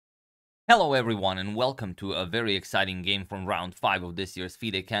Hello everyone and welcome to a very exciting game from round 5 of this year's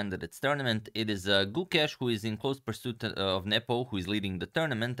FIDE Candidates Tournament. It is Gukesh, who is in close pursuit of Nepo, who is leading the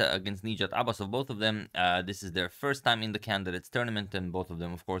tournament against Nijat, Abasov. Both of them, this is their first time in the Candidates Tournament, and both of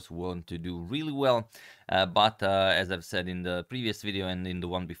them, of course, want to do really well. But as I've said in the previous video and in the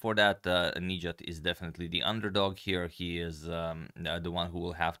one before that, Nijat is definitely the underdog here. He is the one who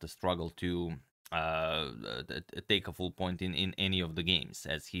will have to struggle to take a full point in any of the games,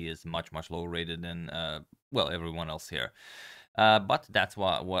 as he is much lower rated than well, everyone else here. But that's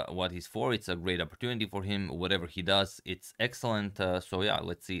what he's for. It's a great opportunity for him. Whatever he does, it's excellent. So yeah,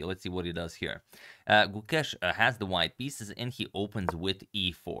 let's see what he does here. Gukesh has the white pieces and he opens with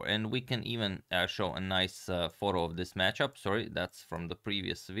e4, and we can even show a nice photo of this matchup. Sorry, that's from the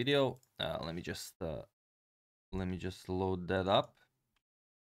previous video. Let me just load that up.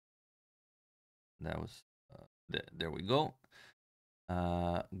 That was there we go.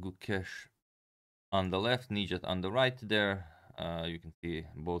 Gukesh on the left, Nijat on the right there. You can see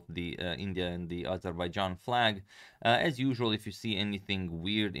both the India and the Azerbaijan flag. As usual, if you see anything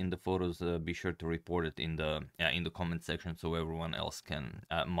weird in the photos, be sure to report it in the comment section so everyone else can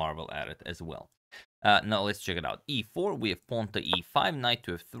marvel at it as well. Now let's check it out. e4, we have pawn to e5, knight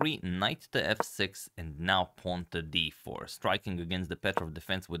to f3, knight to f6, and now pawn to d4. Striking against the Petrov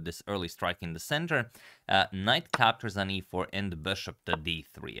defense with this early strike in the center. Knight captures on e4 and bishop to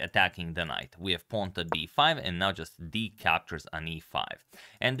d3, attacking the knight. We have pawn to d5, and now just d captures on e5.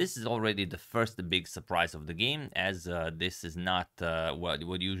 And this is already the first big surprise of the game, as this is not what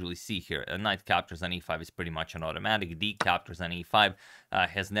you usually see here. A knight captures on e5 is pretty much an automatic. D captures on e5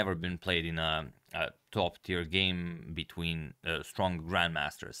 has never been played in a top-tier game between strong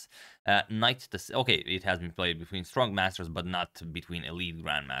grandmasters. Knight to... Okay, it has been played between strong masters, but not between elite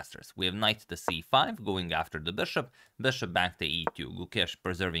grandmasters. We have knight to c5, going after the bishop, bishop back to e2, Gukesh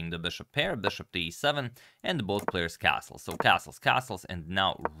preserving the bishop pair, bishop to e7, and both players castles. So castles, and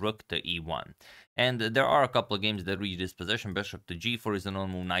now rook to e1. And there are a couple of games that reach this position. Bishop to g4 is a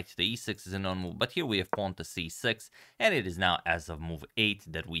known move, knight to e6 is a known move, but here we have pawn to c6, and it is now, as of move 8,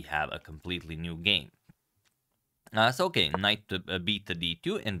 that we have a completely new game. So okay, knight to b to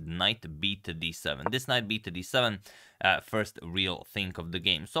d2 and knight b to d7. This knight b to d7, first real thing of the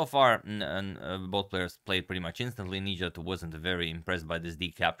game. So far, both players played pretty much instantly. Nijat wasn't very impressed by this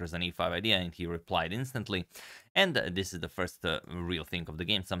d captures on e5 idea, and he replied instantly. And this is the first real thing of the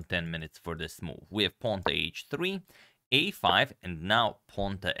game, some 10 minutes for this move. We have pawn to h3, a5, and now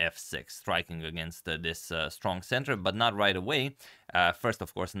pawn to f6, striking against this strong center, but not right away. First,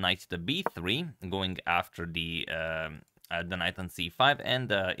 of course, knight to b3, going after the knight on c5,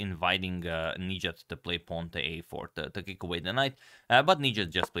 and inviting Nijat to play pawn to a4 to kick away the knight. But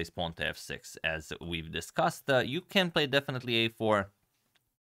Nijat just plays pawn to f6, as we've discussed. You can play definitely a4.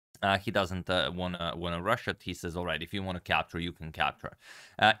 He doesn't want to rush it. He says, all right, if you want to capture, you can capture.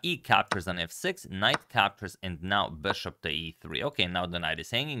 E captures on f6, knight captures, and now bishop to e3. Okay, now the knight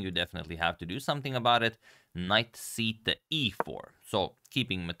is hanging. You definitely have to do something about it. Knight c to e4. So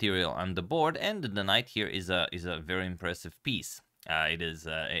keeping material on the board, and the knight here is a very impressive piece. It is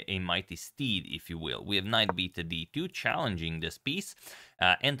a mighty steed, if you will. We have knight b to d2, challenging this piece,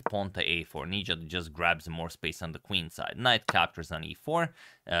 and pawn to a4. Nijat just grabs more space on the queen side. Knight captures on e4,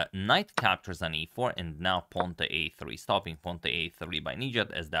 knight captures on e4, and now pawn to a3, stopping pawn to a3 by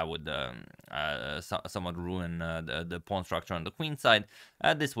Nijat, as that would somewhat ruin the pawn structure on the queen side.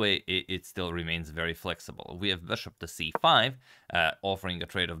 This way, it still remains very flexible. We have bishop to c5, offering a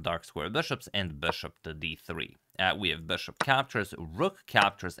trade of dark square bishops, and bishop to d3. We have bishop captures, rook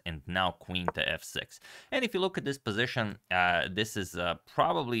captures, and now queen to f6. And if you look at this position, this is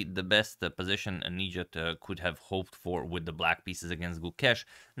probably the best position Nijat could have hoped for with the black pieces against Gukesh.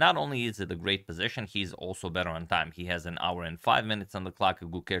 Not only is it a great position, he's also better on time. He has 1 hour and 5 minutes on the clock.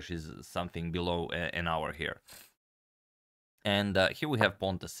 Gukesh is something below an hour here. And here we have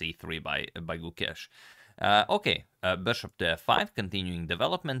pawn to c3 by Gukesh. Okay, bishop to f5, continuing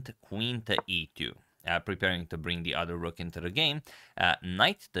development, queen to e2. Preparing to bring the other rook into the game.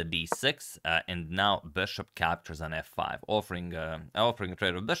 Knight to d6, and now bishop captures on f5, offering a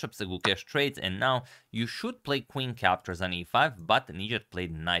trade of bishops. Gukesh trades, and now you should play queen captures on e5, but Nijat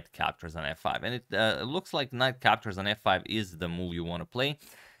played knight captures on f5, and it looks like knight captures on f5 is the move you want to play.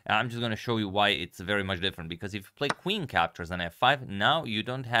 I'm just going to show you why it's very much different, because if you play queen captures on f5, now you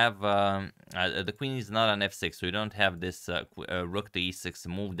don't have, the queen is not on f6, so you don't have this rook to e6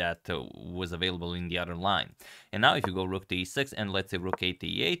 move that was available in the other line. And now if you go rook to e6, and let's say rook 8 to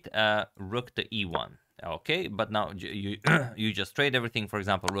e8, rook to e1. Okay, but now you you just trade everything. For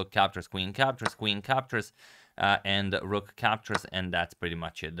example, rook captures, queen captures, and rook captures, and that's pretty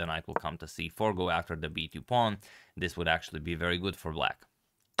much it. The knight will come to c4, go after the b2 pawn. This would actually be very good for black.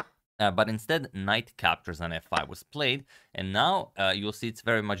 But instead, knight captures on f5 was played, and now you'll see it's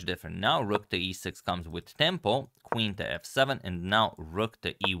very much different. Now rook to e6 comes with tempo, queen to f7, and now rook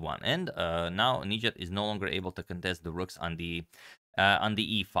to e1. And now Nijat is no longer able to contest the rooks on the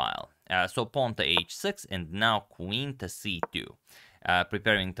e file. So pawn to h6, and now queen to c2.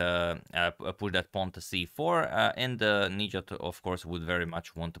 Preparing to put that pawn to c4, and Nijat, of course, would very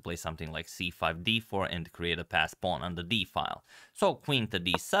much want to play something like c5, d4, and create a pass pawn on the d file. So queen to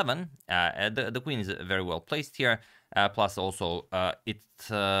d7, the queen is very well placed here, plus also it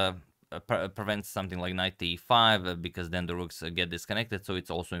prevents something like knight to e5, because then the rooks get disconnected, so it's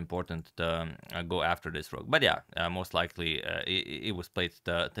also important to go after this rook. But yeah, most likely it was played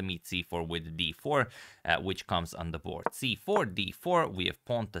to meet c4 with d4, which comes on the board. c4, d4, we have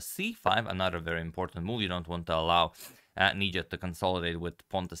pawn to c5, another very important move. You don't want to allow Nijat to consolidate with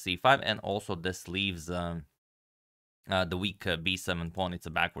pawn to c5, and also this leaves the weak b7 pawn. It's a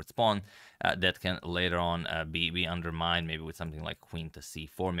backwards pawn that can later on be undermined, maybe with something like queen to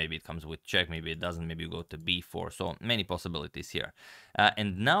c4. Maybe it comes with check, maybe it doesn't, maybe you go to b4. So many possibilities here.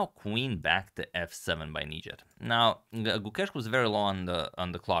 And now queen back to f7 by Nijat. Now Gukesh was very low on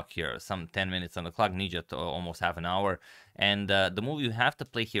the clock here, some 10 minutes on the clock. Nijat almost half an hour, and the move you have to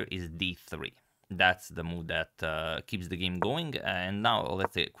play here is d3. That's the move that keeps the game going. And now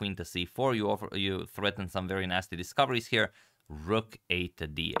let's say queen to c4. You threaten some very nasty discoveries here. Rook 8 to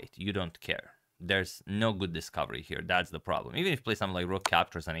d8. You don't care. There's no good discovery here. That's the problem. Even if you play something like rook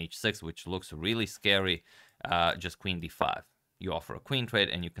captures on h6, which looks really scary, just queen d5. You offer a queen trade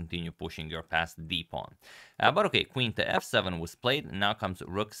and you continue pushing your past d pawn. But okay, queen to f7 was played. Now comes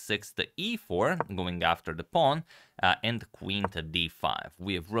rook 6 to e4, going after the pawn, and queen to d5.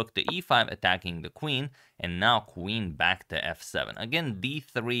 We have rook to e5 attacking the queen, and now queen back to f7. Again,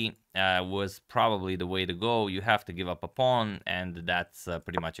 d3 was probably the way to go. You have to give up a pawn, and that's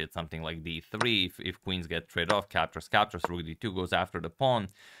pretty much it. Something like d3. If queens get trade off, captures, rook d2 goes after the pawn.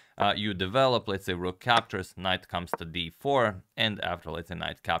 You develop, let's say rook captures, knight comes to d4, and after, let's say,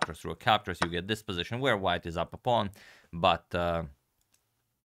 knight captures, rook captures, you get this position where white is up a pawn, but the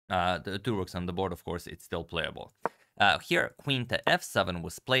two rooks on the board, of course, it's still playable. Here, queen to f7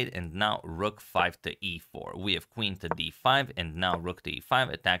 was played, and now rook 5 to e4. We have queen to d5, and now rook to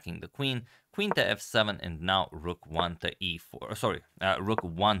e5, attacking the queen. Queen to f7, and now rook 1 to e4. Sorry, rook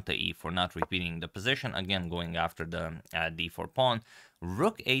 1 to e4, not repeating the position. Again, going after the d4 pawn.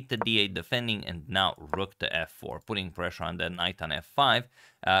 Rook 8 to d8 defending, and now rook to f4, putting pressure on the knight on f5.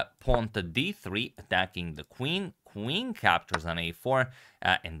 Pawn to d3, attacking the queen. Queen captures on a4,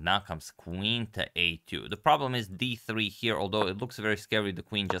 and now comes queen to a2. The problem is d3 here, although it looks very scary, the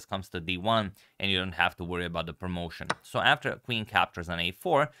queen just comes to d1, and you don't have to worry about the promotion. So after queen captures on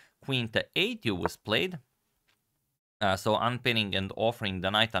a4, queen to a2 was played. So unpinning and offering the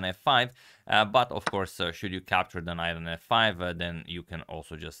knight on f5, but of course, should you capture the knight on f5, then you can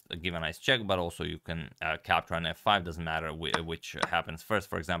also just give a nice check, but also you can capture on f5, doesn't matter which happens first.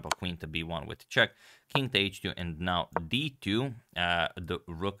 For example, queen to b1 with check, king to h2, and now d2, the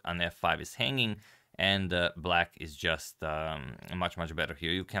rook on f5 is hanging, and black is just much better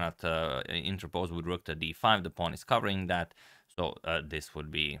here. You cannot interpose with rook to d5, the pawn is covering that, so this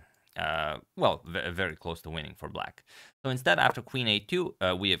would be well, very close to winning for black. So instead, after queen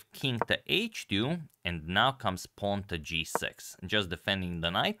a2, we have king to h2, and now comes pawn to g6, just defending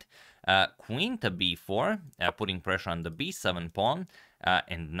the knight. Queen to b4, putting pressure on the b7 pawn,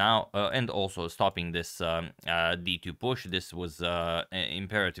 and now and also stopping this d2 push. This was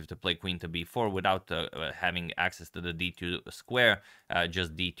imperative to play queen to b4 without having access to the d2 square,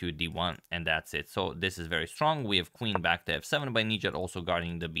 just d2, d1, and that's it. So this is very strong. We have queen back to f7 by Nijat, also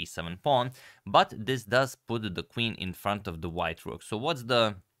guarding the b7 pawn, but this does put the queen in front of the white rook. So what's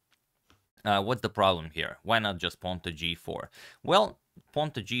the problem here? Why not just pawn to g4? Well,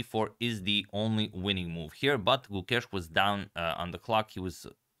 pawn to g4 is the only winning move here, but Gukesh was down on the clock. He was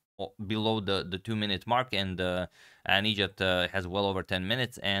below the 2-minute mark, and Nijat has well over 10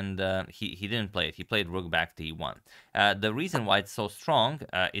 minutes, and he didn't play it. He played rook back to e1. The reason why it's so strong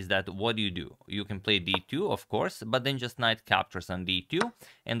is that what do? You can play d2, of course, but then just knight captures on d2,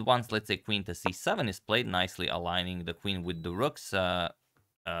 and once, let's say, queen to c7 is played, nicely aligning the queen with the rooks,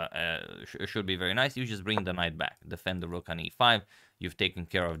 should be very nice. You just bring the knight back, defend the rook on e5. You've taken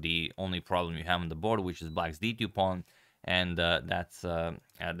care of the only problem you have on the board, which is black's d2 pawn, and that's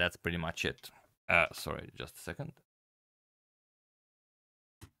pretty much it. Sorry, just a second.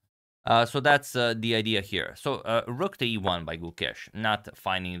 So that's the idea here. So rook to e1 by Gukesh, not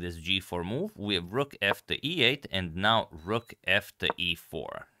finding this g4 move. We have rook f to e8, and now rook f to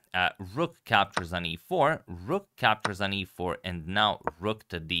e4. Rook captures on e4, rook captures on e4, and now rook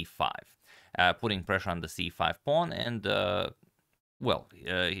to d5, putting pressure on the c5 pawn, and well,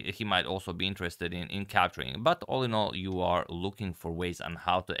 he might also be interested in capturing. But all in all, you are looking for ways on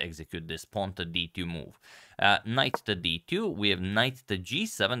how to execute this pawn to d2 move. Knight to d2, we have knight to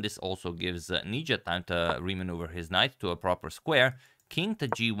g7. This also gives Nijat time to remaneuver his knight to a proper square. King to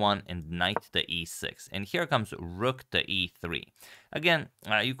g1 and knight to e6. And here comes rook to e3. Again,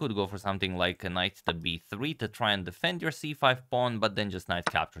 you could go for something like a knight to b3 to try and defend your c5 pawn, but then just knight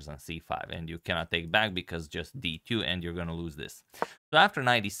captures on c5, and you cannot take back because just d2, and you're going to lose this. So after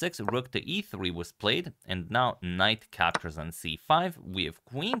knight e6, rook to e3 was played, and now knight captures on c5. We have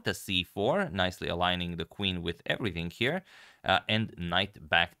queen to c4, nicely aligning the queen with everything here, and knight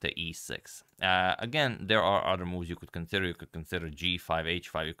back to e6. Again, there are other moves you could consider. You could consider g5,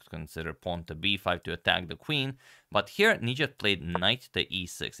 h5, you could consider pawn to b5 to attack the queen, but here Nijat played knight to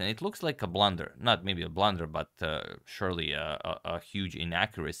e6, and it looks like a blunder. Not maybe a blunder, but surely a huge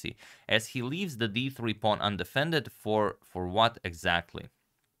inaccuracy, as he leaves the d3 pawn undefended for what exactly?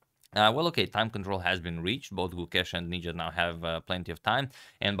 Well, okay, time control has been reached. Both Gukesh and Nijat now have plenty of time.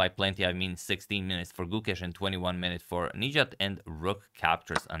 And by plenty, I mean 16 minutes for Gukesh and 21 minutes for Nijat. And rook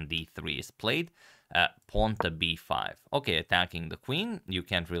captures on d3 is played. Pawn to b5. Okay, attacking the queen. You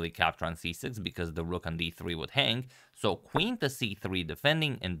can't really capture on c6 because the rook on d3 would hang. So queen to c3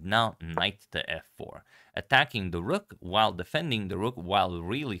 defending, and now knight to f4. Attacking the rook while defending the rook, while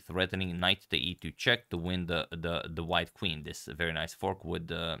really threatening knight to e2 check to win the white queen. This very nice fork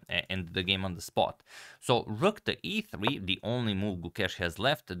would end the game on the spot. So rook to e3, the only move Gukesh has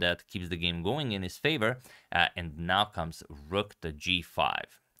left that keeps the game going in his favor. And now comes rook to g5.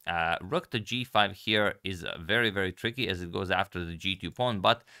 Rook to g5 here is very, very tricky as it goes after the g2 pawn,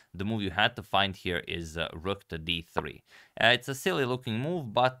 but the move you had to find here is rook to d3. It's a silly looking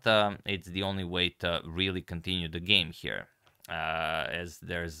move, but it's the only way to really continue the game here. As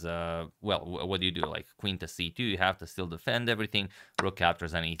there's, well, what do you do? Like queen to c2, you have to still defend everything. Rook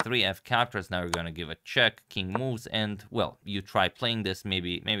captures on e3, f captures, now you're going to give a check, king moves, and, well, you try playing this,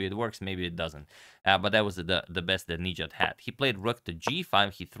 maybe it works, maybe it doesn't. But that was the best that Nijat had. He played rook to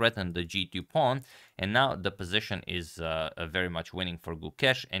g5, he threatened the g2 pawn, and now the position is very much winning for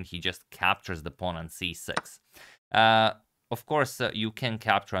Gukesh, and he just captures the pawn on c6. Of course, you can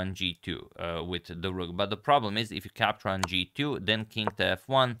capture on g2 with the rook, but the problem is if you capture on g2, then king to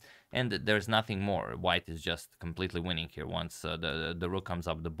f1, and there's nothing more. White is just completely winning here. Once the rook comes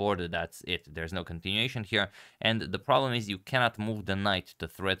up the board, that's it. There's no continuation here, and the problem is you cannot move the knight to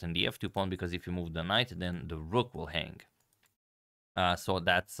threaten the f2 pawn, because if you move the knight, then the rook will hang. So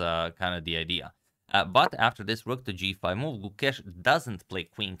that's kind of the idea. But after this rook to g5 move, Gukesh doesn't play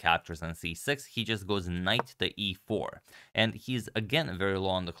queen captures on c6. He just goes knight to e4. And he's, again, very low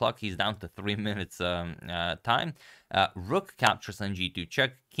on the clock. He's down to 3 minutes time. Rook captures on g2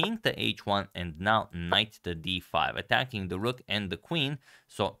 check, king to h1, and now knight to d5, attacking the rook and the queen.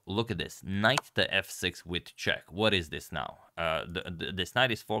 So look at this, knight to f6 with check. What is this now? This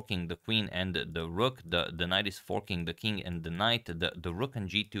knight is forking the queen and the rook. The knight is forking the king and the knight. The rook on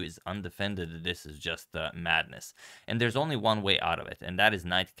g2 is undefended. This is just madness. And there's only one way out of it, and that is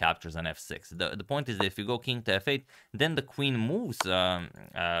knight captures on f6. The point is that if you go king to f8, then the queen moves out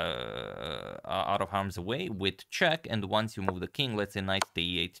of harm's way with check, and once you move the king, let's say knight to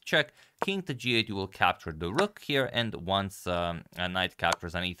e8 check, king to g8, you will capture the rook here, and once a knight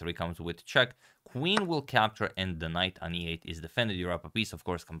captures on e3 comes with check, queen will capture, and the knight on e8 is defended. You're up a piece, of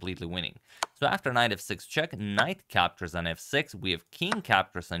course, completely winning. So after knight f6 check, knight captures on f6, we have king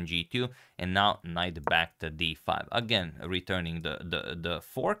captures on g2, and now knight back to d5. Again, returning the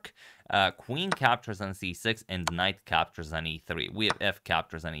fork. Queen captures on c6, and knight captures on e3. We have f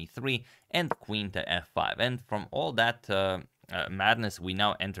captures on e3, and queen to f5. And from all that madness, we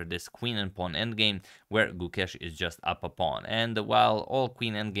now enter this queen and pawn endgame, where Gukesh is just up a pawn. And while all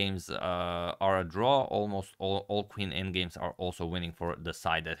queen endgames are a draw, almost all queen endgames are also winning for the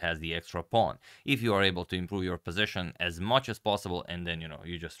side that has the extra pawn, if you are able to improve your position as much as possible, and then, you know,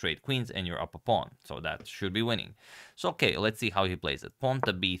 you just trade queens and you're up a pawn. So that should be winning. So okay, let's see how he plays it. Pawn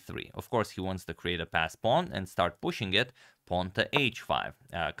to b3. Of course, he wants to create a passed pawn and start pushing it. Pawn to h5.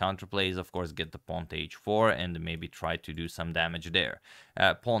 Counterplay is, of course, get the pawn to h4 and maybe try to do some damage there.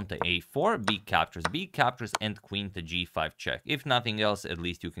 Pawn to a4, b captures, and queen to g5 check. If nothing else, at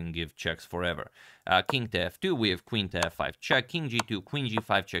least you can give checks forever. King to f2, we have queen to f5 check, king g2, queen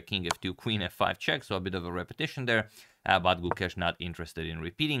g5 check, king f2, queen f5 check, so a bit of a repetition there. but Gukesh not interested in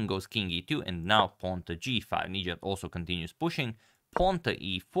repeating, goes king e2, and now pawn to g5. Nijat also continues pushing, pawn to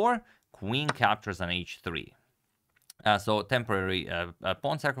e4, queen captures on h3. So temporary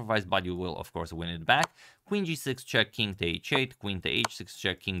pawn sacrifice, but you will of course win it back. Queen g6 check, king to h8, queen to h6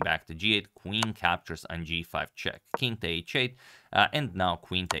 check, king back to g8, queen captures on g5 check, king to h8, and now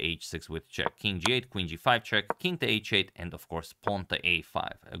queen to h6 with check, king g8, queen g5 check, king to h8, and of course pawn to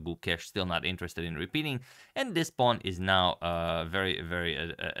a5. Gukesh still not interested in repeating, and this pawn is now very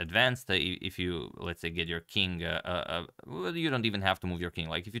advanced. If you, let's say, get your king, well, you don't even have to move your king.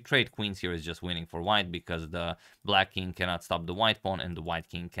 Like if you trade queens here, is just winning for white, because the black king cannot stop the white pawn, and the white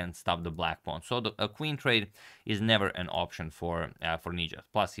king can't stop the black pawn. So a queen trade is never an option for Nijat.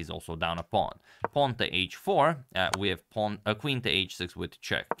 Plus, he's also down a pawn. Pawn to h4. We have queen to h6 with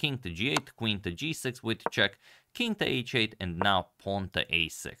check. King to g8. Queen to g6 with check. King to h8, and now pawn to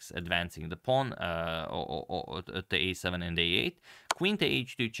a6, advancing the pawn to a7 and a8. Queen to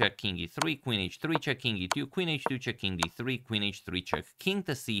h2 check, king e3, queen h3 check, king e2, queen h2 check, king d3, queen h3 check, king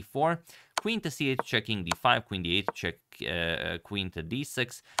to c4, queen to c8 check, king d5, queen d8 check, queen to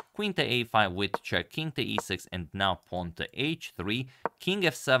d6, queen to a5 with check, king to e6, and now pawn to h3, king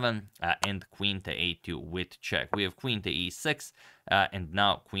f7, and queen to a2 with check. We have queen to e6, and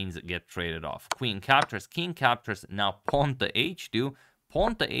now queens get traded off. Queen captures, king captures, now pawn to h2,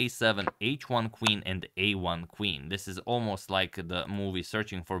 pawn to a7, h1 queen, and a1 queen. This is almost like the movie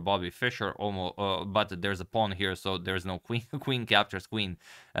Searching for Bobby Fischer, almost, but there's a pawn here, so there's no queen. Queen captures queen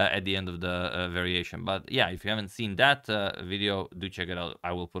at the end of the variation. But yeah, if you haven't seen that video, do check it out.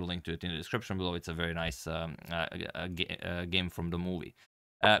 I will put a link to it in the description below. It's a very nice game from the movie.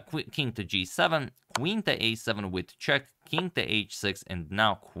 King to g7, queen to a7 with check, king to h6, and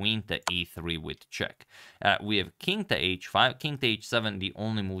now queen to e3 with check. We have king to h5, king to h7, the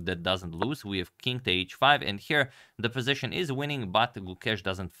only move that doesn't lose. We have king to h5, and here the position is winning, but Gukesh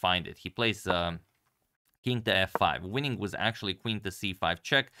doesn't find it. He plays king to f5. Winning was actually queen to c5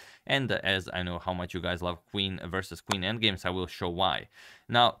 check, and as I know how much you guys love queen versus queen endgames, I will show why.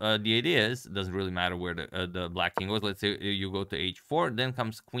 Now, the idea is, it doesn't really matter where the black king goes. Let's say you go to h4, then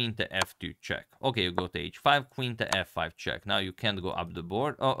comes queen to f2 check. Okay, you go to h5, queen to f5 check. Now you can't go up the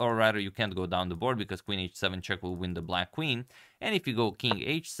board, or rather you can't go down the board, because queen h7 check will win the black queen. And if you go king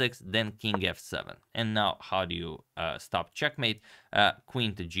h6, then king f7. And now how do you stop checkmate?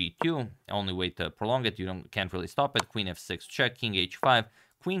 Queen to g2, only way to prolong it, you can't really stop it. Queen f6 check, king h5,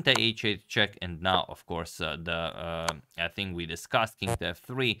 queen to h8 check, and now of course the thing we discussed, king to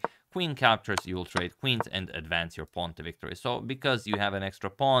f3, queen captures, you will trade queens and advance your pawn to victory. So because you have an extra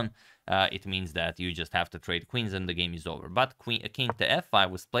pawn, it means that you just have to trade queens and the game is over. But king to f5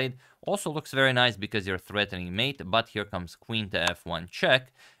 was played, also looks very nice because you're threatening mate, but here comes queen to f1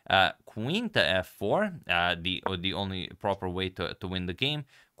 check, queen to f4, the only proper way to win the game.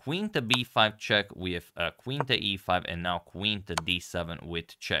 Queen to b5 check, we have queen to e5, and now queen to d7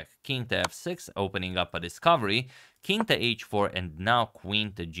 with check. King to f6, opening up a discovery. King to h4, and now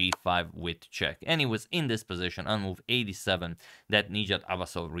queen to g5 with check. And it was in this position on move 87 that Nijat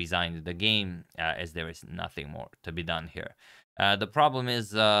Abasov resigned the game, as there is nothing more to be done here. The problem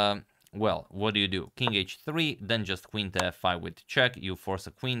is, well, what do? King h3, then just queen to f5 with check. You force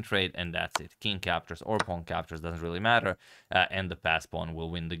a queen trade, and that's it. King captures or pawn captures, doesn't really matter, and the pass pawn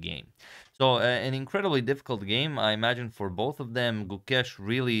will win the game. So an incredibly difficult game, I imagine, for both of them. Gukesh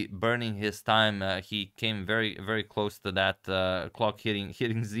really burning his time. He came very close to that clock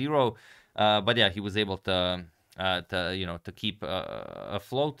hitting zero, but yeah, he was able to keep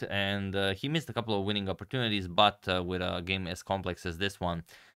afloat, and he missed a couple of winning opportunities. But with a game as complex as this one,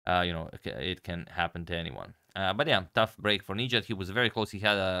 it can happen to anyone. But yeah, tough break for Nijat. He was very close. He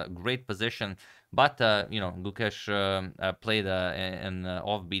had a great position, but Gukesh played an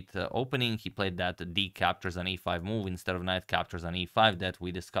offbeat opening. He played that d captures on e5 move instead of knight captures on e5 that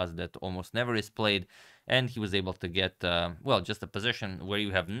we discussed that almost never is played, and he was able to get well, just a position where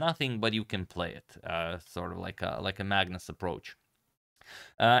you have nothing but you can play it, sort of like a Magnus approach.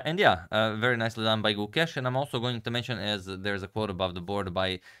 And yeah, very nicely done by Gukesh. And I'm also going to mention, as there's a quote above the board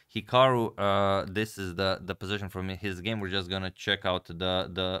by Hikaru, this is the position from his game. We're just going to check out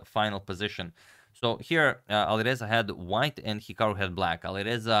the final position. So here, Alireza had white and Hikaru had black.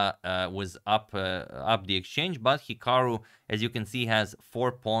 Alireza was up the exchange, but Hikaru, as you can see, has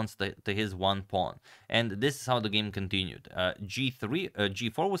 4 pawns to his 1 pawn. And this is how the game continued.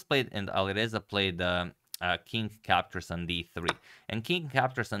 G4 was played, and Alireza played king captures on d3, and king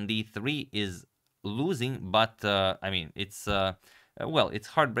captures on d3 is losing, but I mean, it's well, it's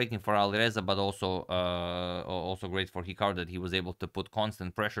heartbreaking for Alireza, but also great for Hikaru that he was able to put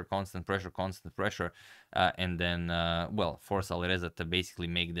constant pressure, and then well, force Alireza to basically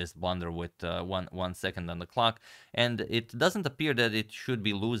make this blunder with 1 second on the clock. And it doesn't appear that it should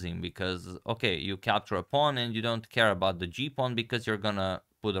be losing because, okay, you capture a pawn and you don't care about the g pawn because you're gonna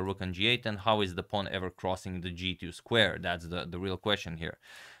put a rook on g8, and how is the pawn ever crossing the g2 square? That's the real question here.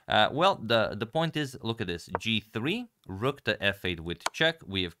 Well, the point is, look at this, g3, rook to f8 with check,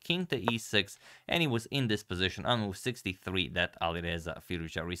 we have king to e6, and he was in this position on move 63 that Alireza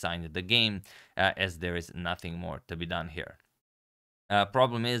Firuza resigned the game, as there is nothing more to be done here.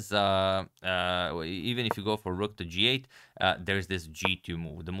 Problem is, even if you go for rook to g8, there's this g2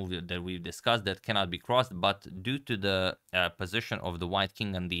 move, the move that we've discussed that cannot be crossed, but due to the position of the white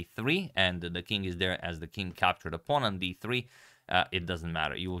king on d3, and the king is there as the king captured a pawn on d3, it doesn't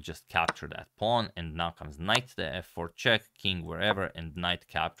matter. You will just capture that pawn, and now comes knight to f4 check, king wherever, and knight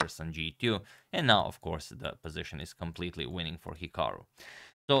captures on g2, and now, of course, the position is completely winning for Hikaru.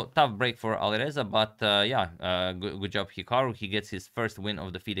 So tough break for Alireza, but yeah, good job Hikaru. He gets his first win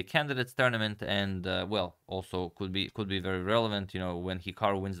of the FIDE Candidates tournament, and well, also could be very relevant. You know, when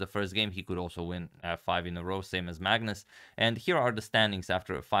Hikaru wins the first game, he could also win 5 in a row, same as Magnus. And here are the standings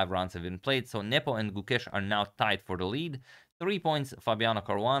after 5 rounds have been played. So Nepo and Gukesh are now tied for the lead. 3 points Fabiano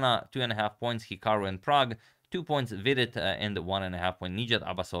Caruana, 2.5 points Hikaru and Prague, 2 points Vidit, and 1.5 point Nijat,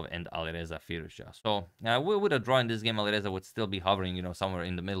 Abasov, and Alireza Firuza. So with a draw in this game, Alireza would still be hovering, you know, somewhere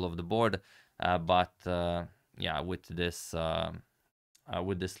in the middle of the board. But yeah, with this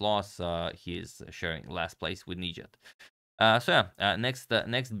loss, he is sharing last place with Nijat. So yeah,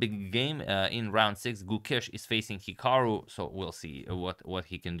 next big game in round 6, Gukesh is facing Hikaru. So we'll see what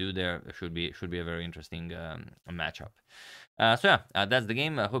he can do there. Should be a very interesting matchup. So yeah, that's the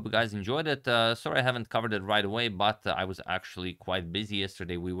game. I hope you guys enjoyed it. Sorry I haven't covered it right away, but I was actually quite busy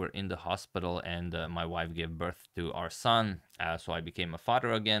yesterday. We were in the hospital, and my wife gave birth to our son, so I became a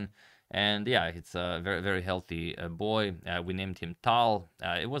father again. And yeah, it's a very healthy boy. We named him Tal.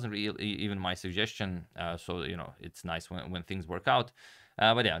 It wasn't really even my suggestion, so you know, it's nice when things work out.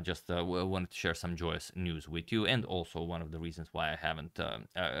 But yeah, just wanted to share some joyous news with you, and also one of the reasons why I haven't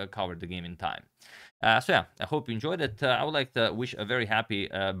covered the game in time. So yeah, I hope you enjoyed it. I would like to wish a very happy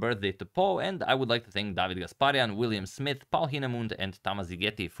birthday to Paul, and I would like to thank David Gasparian, William Smith, Paul Hinamund, and Thomas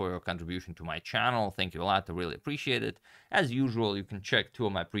Zigeti for your contribution to my channel. Thank you a lot. I really appreciate it. As usual, you can check 2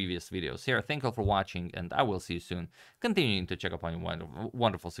 of my previous videos here. Thank you for watching, and I will see you soon, continuing to check upon your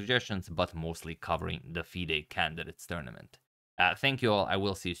wonderful suggestions, but mostly covering the FIDE Candidates Tournament. Thank you all. I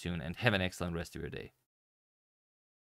will see you soon, and have an excellent rest of your day.